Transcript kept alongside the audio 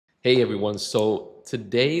Hey everyone, so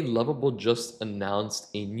today Lovable just announced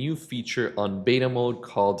a new feature on beta mode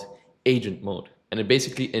called Agent Mode, and it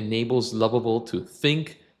basically enables Lovable to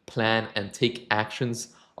think, plan, and take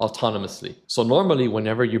actions autonomously. So normally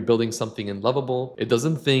whenever you're building something in Lovable, it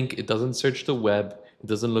doesn't think, it doesn't search the web, it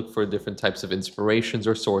doesn't look for different types of inspirations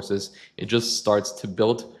or sources, it just starts to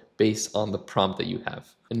build based on the prompt that you have.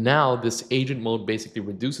 And now this agent mode basically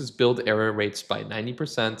reduces build error rates by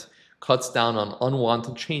 90%, cuts down on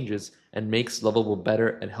unwanted changes, and makes Lovable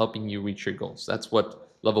better at helping you reach your goals. That's what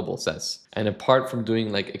Lovable says. And apart from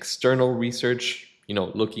doing like external research,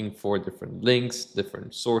 looking for different links,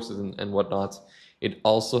 different sources and whatnot, it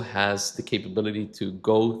also has the capability to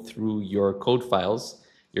go through your code files,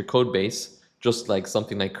 your code base, just like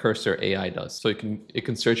something like Cursor AI does. So it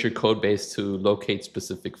can search your code base to locate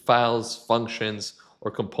specific files, functions, or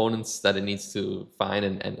components that it needs to find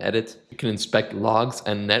and edit. It can inspect logs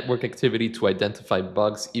and network activity to identify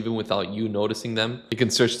bugs even without you noticing them. It can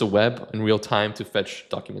search the web in real time to fetch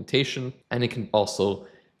documentation, and it can also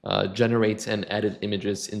generate and edit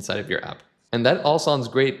images inside of your app. And that all sounds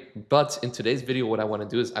great, but in today's video, what I want to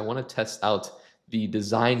do is I want to test out the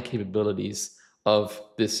design capabilities of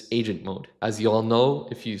this agent mode. As you all know,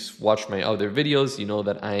 if you watch my other videos, you know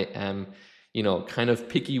that I am kind of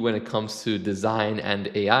picky when it comes to design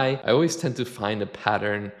and AI. I always tend to find a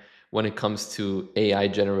pattern when it comes to AI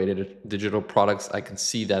generated digital products. I can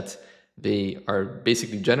see that they are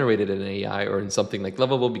basically generated in AI or in something like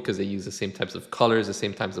Lovable because they use the same types of colors, the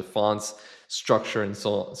same types of fonts, structure, and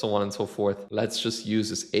so on and so forth. Let's just use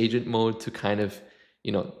this agent mode to kind of,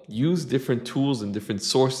 use different tools and different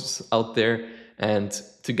sources out there, and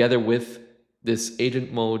together with this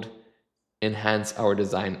agent mode, enhance our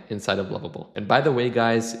design inside of Lovable. And by the way,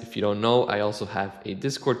 guys, if you don't know, I also have a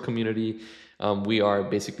Discord community. We are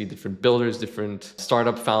basically different builders, different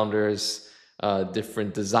startup founders,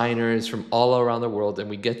 different designers from all around the world, and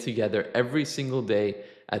we get together every single day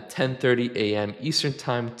at 10:30 a.m. Eastern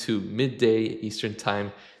time to midday Eastern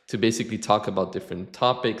time to basically talk about different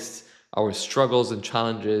topics, our struggles and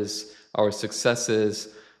challenges, our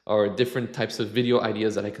successes, or different types of video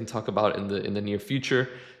ideas that I can talk about in the near future.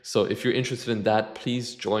 So if you're interested in that,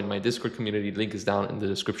 please join my Discord community. Link is down in the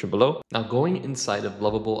description below. Now, going inside of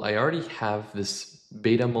Lovable, I already have this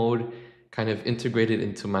beta mode kind of integrated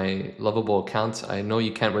into my Lovable account. I know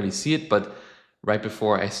you can't really see it, but right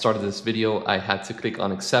before I started this video, I had to click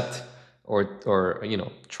on accept or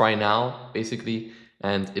try now basically,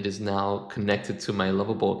 and it is now connected to my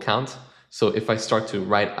Lovable account. So if I start to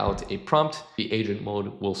write out a prompt, the agent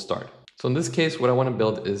mode will start. So in this case, what I want to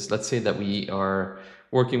build is, let's say that we are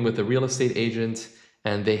working with a real estate agent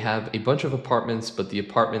and they have a bunch of apartments, but the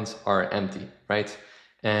apartments are empty, right?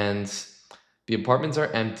 And the apartments are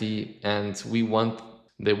empty, and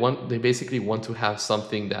they basically want to have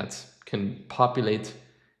something that can populate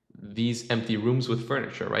these empty rooms with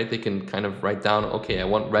furniture, right? They can kind of write down, okay, I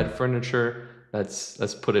want red furniture,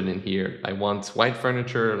 let's put it in here. I want white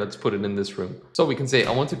furniture, let's put it in this room. So we can say,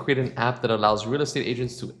 I want to create an app that allows real estate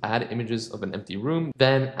agents to add images of an empty room.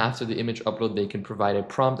 Then after the image upload, they can provide a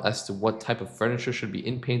prompt as to what type of furniture should be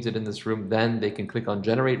inpainted in this room. Then they can click on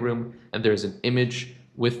generate room, and there's an image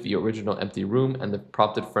with the original empty room and the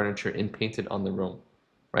prompted furniture inpainted on the room,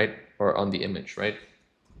 right? Or on the image, right?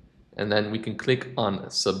 And then we can click on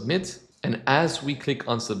submit. And as we click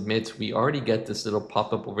on submit, we already get this little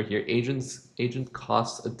pop-up over here. Agent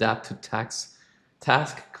costs adapt to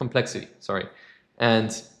task complexity, sorry.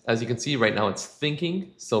 And as you can see right now, it's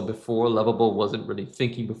thinking. So before, Lovable wasn't really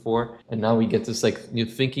thinking before. And now we get this like new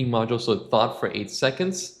thinking module. So it thought for 8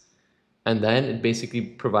 seconds. And then it basically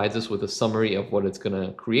provides us with a summary of what it's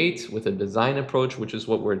gonna create with a design approach, which is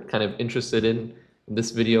what we're kind of interested in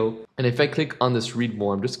this video. And if I click on this read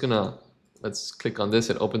more, let's click on this.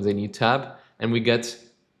 It opens a new tab and we get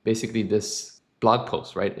basically this blog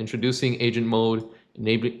post, right? Introducing agent mode,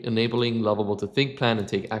 enabling Lovable to think, plan, and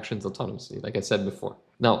take actions autonomously, like I said before.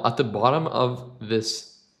 Now, at the bottom of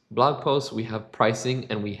this blog post, we have pricing,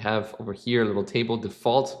 and we have over here a little table,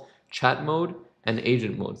 default, chat mode, and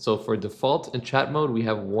agent mode. So for default and chat mode, we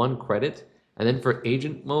have 1 credit. And then for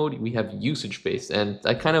agent mode, we have usage based. And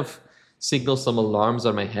that kind of signals some alarms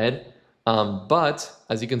on my head. But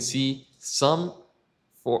as you can see,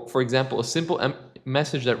 for example, a simple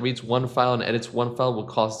message that reads 1 file and edits 1 file will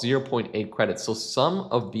cost 0.8 credits. So some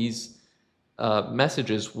of these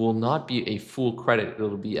messages will not be a full credit.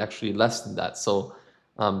 It'll be actually less than that. So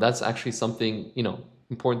that's actually something,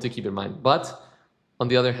 important to keep in mind. But on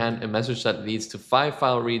the other hand, a message that leads to 5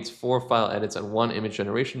 file reads, 4 file edits, and 1 image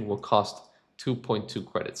generation will cost 2.2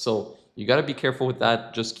 credits. So you got to be careful with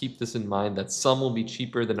that. Just keep this in mind that some will be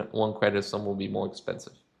cheaper than 1 credit, some will be more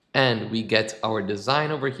expensive. And we get our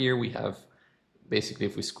design over here. We have basically,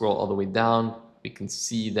 if we scroll all the way down, we can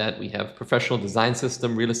see that we have professional design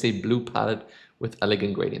system, real estate blue palette with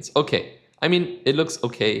elegant gradients. Okay, I mean, it looks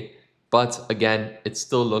okay, but again, it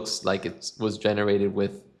still looks like it was generated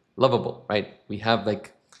with Lovable, right? We have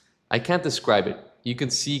like, I can't describe it. You can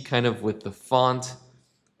see kind of with the font,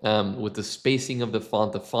 with the spacing of the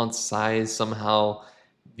font size, somehow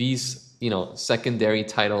these, secondary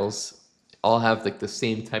titles all have like the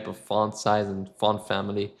same type of font size and font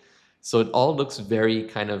family. So it all looks very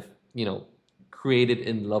kind of, created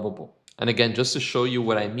in Lovable. And again, just to show you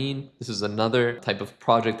what I mean, this is another type of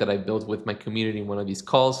project that I built with my community in one of these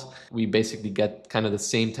calls. We basically get kind of the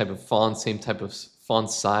same type of font, same type of font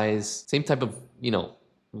size, same type of,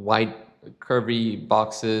 white curvy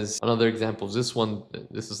boxes. Another example is this one.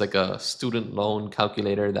 This is like a student loan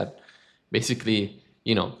calculator that basically,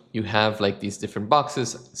 you have like these different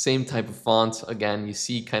boxes, same type of font. Again, you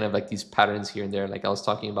see kind of like these patterns here and there, like I was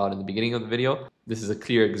talking about in the beginning of the video. This is a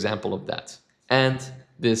clear example of that. And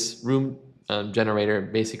this room generator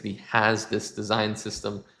basically has this design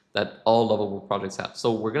system that all Lovable projects have.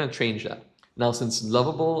 So we're going to change that. Now, since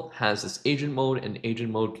Lovable has this agent mode, and agent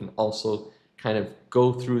mode can also kind of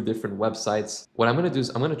go through different websites, what I'm going to do is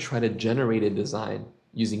I'm going to try to generate a design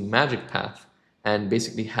using MagicPath and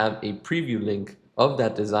basically have a preview link of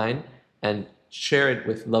that design and share it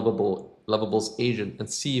with Lovable's agent and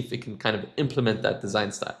see if it can kind of implement that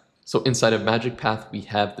design style. So inside of MagicPath, we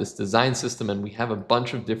have this design system, and we have a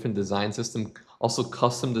bunch of different design systems, also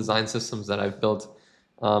custom design systems that I've built.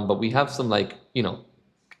 But we have some like,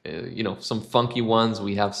 some funky ones.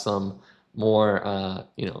 We have some more,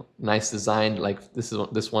 nice design. Like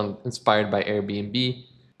this one inspired by Airbnb,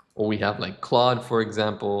 or we have like Claude, for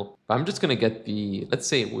example. But I'm just gonna get the, let's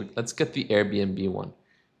get the Airbnb one.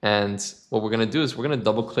 And what we're gonna do is we're gonna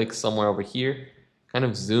double click somewhere over here, kind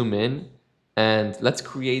of zoom in, and let's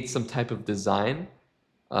create some type of design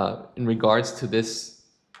in regards to this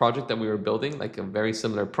project that we were building, like a very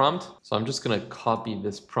similar prompt. So I'm just gonna copy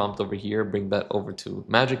this prompt over here, bring that over to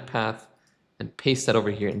MagicPath, and paste that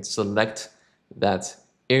over here and select that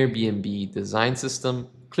Airbnb design system,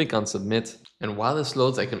 click on submit. And while this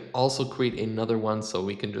loads, I can also create another one. So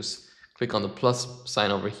we can just click on the plus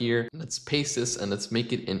sign over here. Let's paste this and let's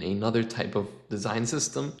make it in another type of design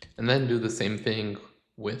system, and then do the same thing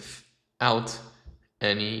without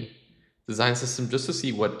any design system, just to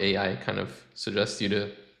see what AI kind of suggests you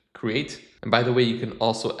to create. And by the way, you can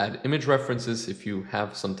also add image references if you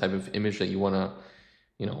have some type of image that you want to,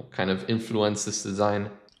 kind of influence this design.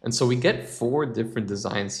 And so we get 4 different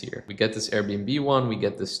designs here. We get this Airbnb one, we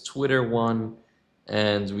get this Twitter one,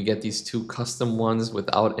 and we get these 2 custom ones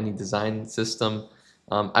without any design system.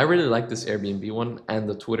 I really like this Airbnb one and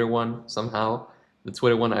the Twitter one somehow. The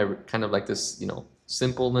Twitter one, I kind of like this,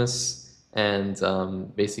 simpleness,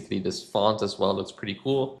 and basically this font as well looks pretty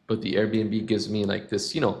cool. But the Airbnb gives me like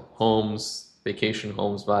this, homes, vacation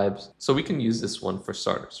homes vibes. So we can use this one for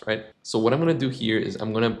starters, right? So what I'm gonna do here is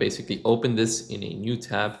I'm gonna basically open this in a new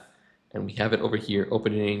tab, and we have it over here,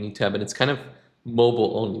 open in a new tab, and it's kind of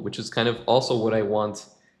mobile only, which is kind of also what I want,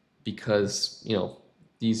 because,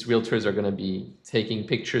 these realtors are gonna be taking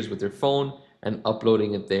pictures with their phone and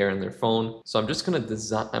uploading it there in their phone. So I'm just gonna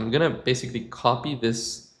I'm gonna basically copy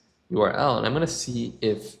this URL, and I'm gonna see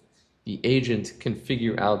if the agent can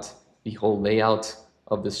figure out the whole layout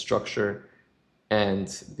of the structure and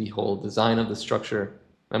the whole design of the structure.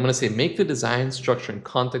 I'm gonna say make the design, structure, and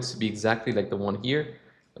context to be exactly like the one here.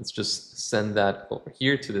 Let's just send that over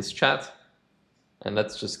here to this chat, and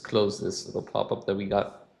let's just close this little pop-up that we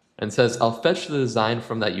got. And says, I'll fetch the design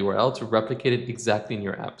from that URL to replicate it exactly in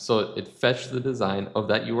your app. So it fetched the design of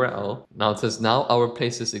that URL. Now it says, now I'll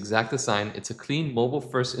replace this exact design. It's a clean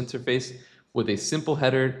mobile-first interface with a simple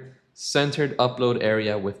header, centered upload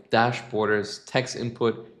area with dash borders, text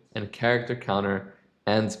input, and character counter,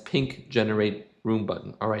 and pink generate room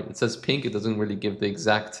button. All right, it says pink. It doesn't really give the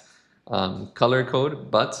exact color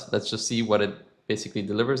code, but let's just see what it basically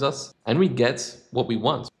delivers us. And we get what we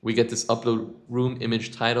want. We get this upload room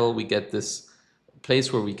image title. We get this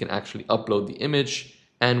place where we can actually upload the image,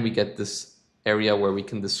 and we get this area where we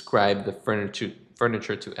can describe the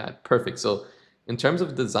furniture to add. Perfect. So in terms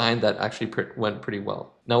of design, that actually went pretty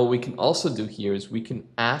well. Now what we can also do here is we can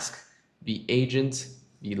ask the agent,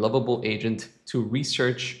 the Lovable agent, to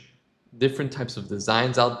research different types of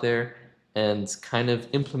designs out there and kind of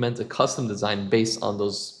implement a custom design based on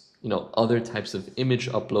those, other types of image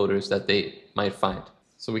uploaders that they might find.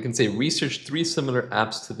 So we can say research 3 similar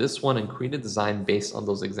apps to this one and create a design based on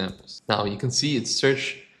those examples. Now you can see it's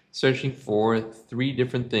searching for 3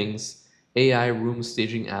 different things: AI room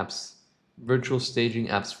staging apps, virtual staging,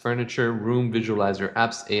 apps, furniture, room visualizer,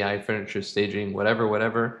 apps, AI, furniture, staging,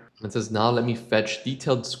 whatever. And it says, now let me fetch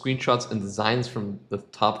detailed screenshots and designs from the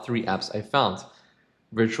top 3 apps I found.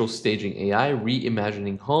 Virtual staging AI,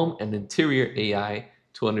 reimagining home, and interior AI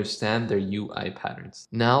to understand their UI patterns.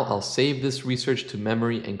 Now I'll save this research to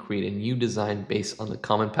memory and create a new design based on the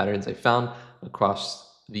common patterns I found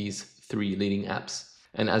across these 3 leading apps.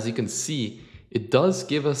 And as you can see, it does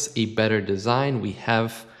give us a better design. We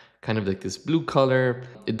have kind of like this blue color.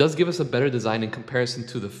 It does give us a better design in comparison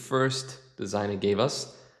to the first design it gave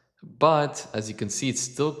us. But as you can see, it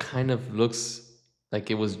still kind of looks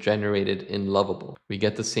like it was generated in Lovable. We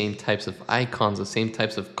get the same types of icons, the same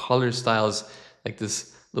types of color styles, like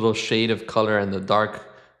this little shade of color and the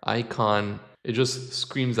dark icon. It just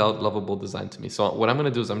screams out Lovable design to me. So what I'm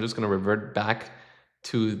gonna do is I'm just gonna revert back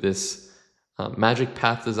to this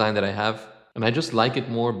MagicPath design that I have. And I just like it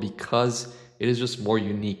more because it is just more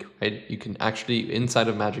unique, right? You can actually, inside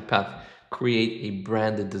of MagicPath, create a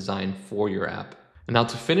branded design for your app. And now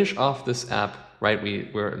to finish off this app, right,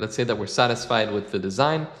 let's say that we're satisfied with the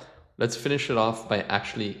design. Let's finish it off by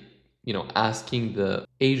actually, asking the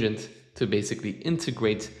agent to basically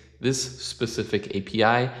integrate this specific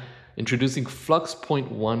API, introducing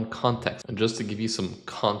Flux.1 context. And just to give you some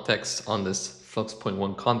context on this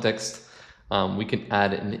Flux.1 context, we can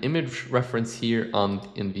add an image reference here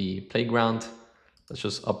in the playground. Let's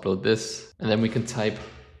just upload this, and then we can type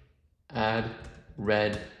add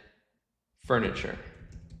red furniture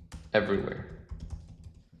everywhere.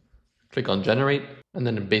 Click on generate, and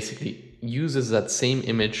then it basically uses that same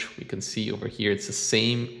image. We can see over here, it's the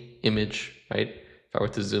same image, right? If I were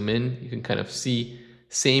to zoom in, you can kind of see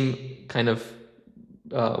same kind of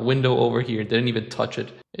window over here. Didn't even touch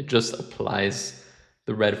it. It just applies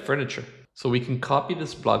the red furniture. So we can copy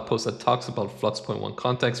this blog post that talks about Flux.1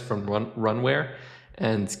 context from Runway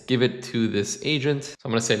and give it to this agent. So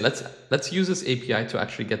I'm gonna say, let's use this API to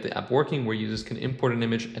actually get the app working, where users can import an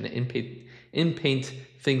image and inpaint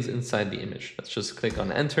things inside the image. Let's just click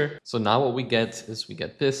on enter. So now what we get is we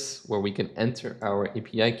get this, where we can enter our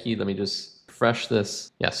API key. Let me just refresh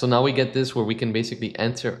this. Yeah, so now we get this where we can basically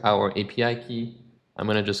enter our API key. I'm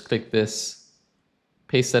gonna just click this,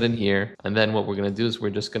 paste that in here. And then what we're gonna do is we're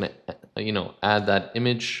just gonna, add that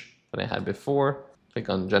image that I had before. Click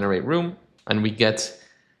on generate room, and we get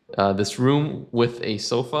this room with a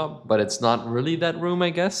sofa, but it's not really that room,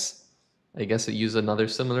 I guess. I guess it used another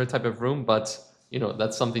similar type of room, but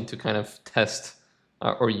that's something to kind of test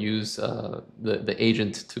or use the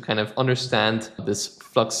agent to kind of understand this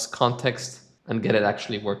Flux context and get it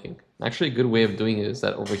actually working. Actually, a good way of doing it is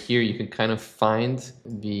that over here you can kind of find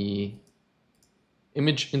the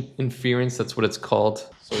image inference. That's what it's called.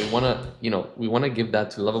 So we want to give that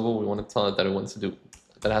to Lovable. We want to tell it that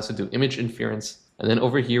it has to do image inference. And then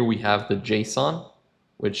over here we have the JSON,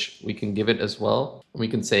 which we can give it as well. And we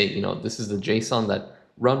can say, this is the JSON that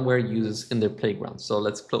Runway uses in their playground. So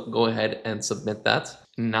let's go ahead and submit that.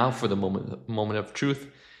 Now for the moment of truth,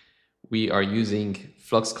 we are using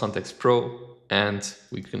Flux Context Pro, and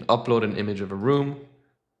we can upload an image of a room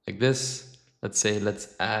like this.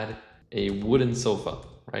 Let's add a wooden sofa,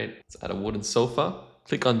 right? Let's add a wooden sofa.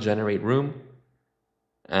 Click on generate room,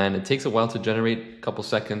 and it takes a while to generate, a couple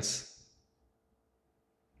seconds.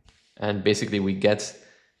 And basically we get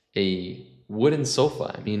a wooden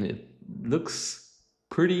sofa. I mean, it looks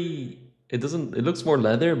pretty, it looks more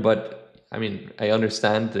leather, but I mean, I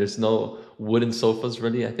understand there's no wooden sofas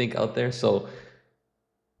really, I think, out there. So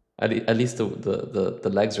at least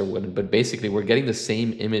the legs are wooden, but basically we're getting the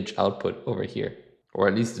same image output over here, or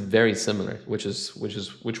at least very similar,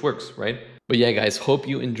 which works, right? But yeah, guys, hope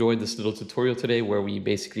you enjoyed this little tutorial today where we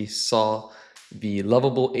basically saw the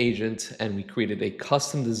Lovable agent and we created a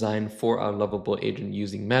custom design for our Lovable agent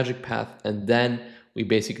using MagicPath. And then we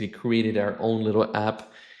basically created our own little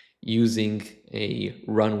app using a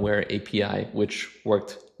Runway API, which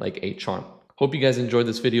worked like a charm. Hope you guys enjoyed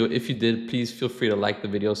this video. If you did, please feel free to like the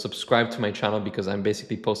video, subscribe to my channel, because I'm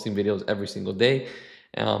basically posting videos every single day,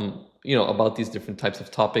 about these different types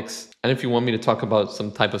of topics. And if you want me to talk about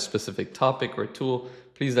some type of specific topic or tool,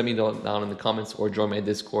 please let me know down in the comments or join my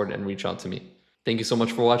Discord and reach out to me. Thank you so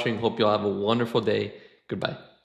much for watching. Hope you all have a wonderful day. Goodbye.